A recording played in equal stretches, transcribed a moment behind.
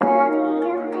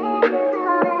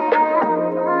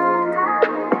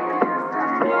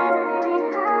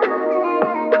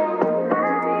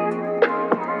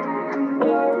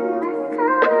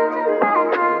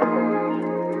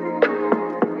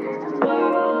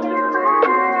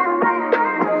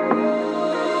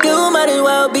might as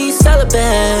well be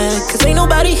celibate. Cause ain't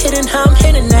nobody hitting how I'm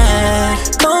hitting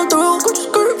that. Come through,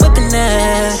 whipping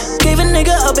that. Gave a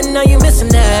nigga up and now you missing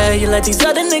that. You let these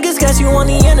other niggas gas you on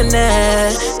the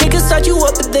internet. Niggas start you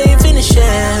up but they ain't finishing.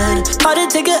 Hard to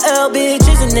take a L, bitch,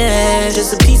 isn't it?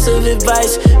 Just a piece of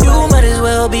advice, you might as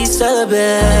well be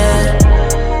celibate.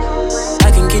 I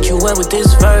can get you wet with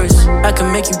this verse. I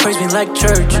can make you praise me like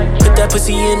church. Put that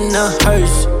pussy in a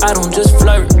hearse. I don't just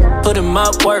flirt, put in my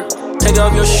work. Take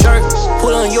off your shirt,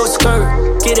 pull on your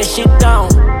skirt. Get that shit down,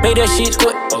 make that shit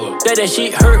squirt. Let that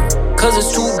shit hurt, cause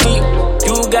it's too deep.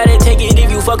 You gotta take it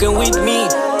if you fucking with me.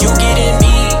 You getting B,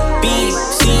 B,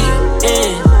 C,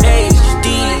 N, H, D,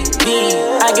 D.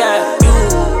 I got you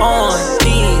on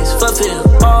these, fulfill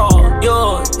all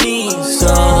your needs. So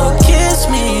kiss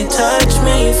me, touch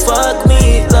me, fuck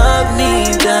me, love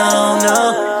me down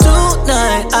now.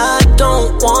 Tonight I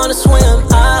don't wanna swim,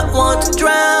 I want to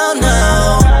drown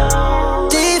now.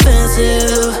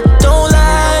 Defensive, don't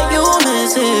lie, you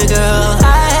miss it, girl.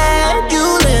 I had you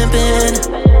limping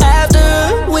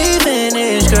after we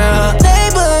finished, girl.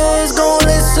 Neighbors gon'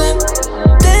 listen,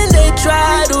 then they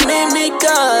try to mimic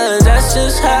us. That's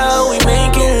just how we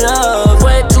making love.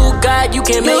 Swear to God, you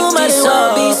can't make this up. You might as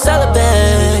well be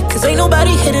celibate. Cause ain't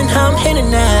nobody hitting how I'm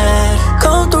hitting that.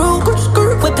 Come through,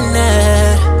 whipping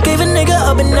that. Gave a nigga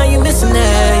up and now you missing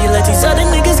that. You let these other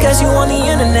niggas gas you on the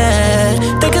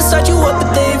internet. They can start you up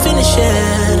but they ain't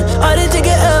finishing. I didn't take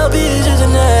a L, bitch,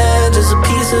 isn't that? Just a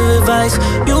piece of advice,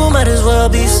 you might as well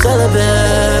be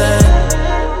celibate.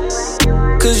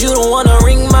 Cause you don't wanna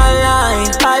ring my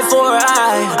line, eye for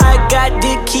eye. I got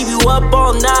dick, keep you up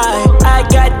all night. I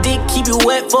got dick, keep you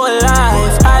wet for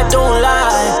life. I don't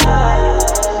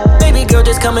lie. Baby girl,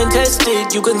 just come and test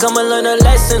it. You can come and learn a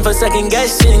lesson for second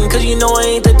guessing. Cause you know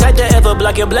I ain't the type to ever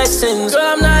block your blessings. Girl,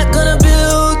 I'm not gonna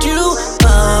build you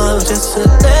up just to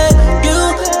let you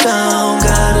down.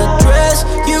 Gotta dress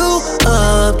you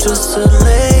up just to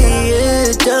lay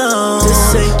it down.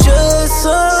 This ain't just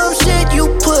some shit you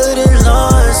put in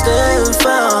lost and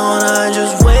found. I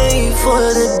just wait for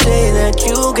the day that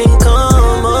you can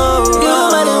come around. You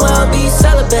might as well be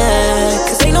celibate.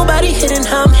 Cause ain't nobody hitting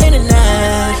how I'm hitting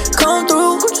that. Come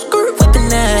through, whipping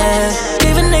that.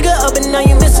 Gave a nigga up and now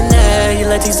you missing that. You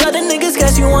let these other niggas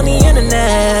gas you on the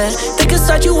internet. They can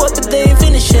start you up but they ain't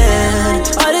finishing.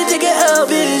 I didn't take a L,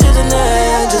 bitch, isn't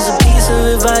that? Just a piece of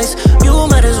advice, you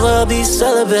might as well be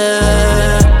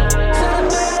celibate.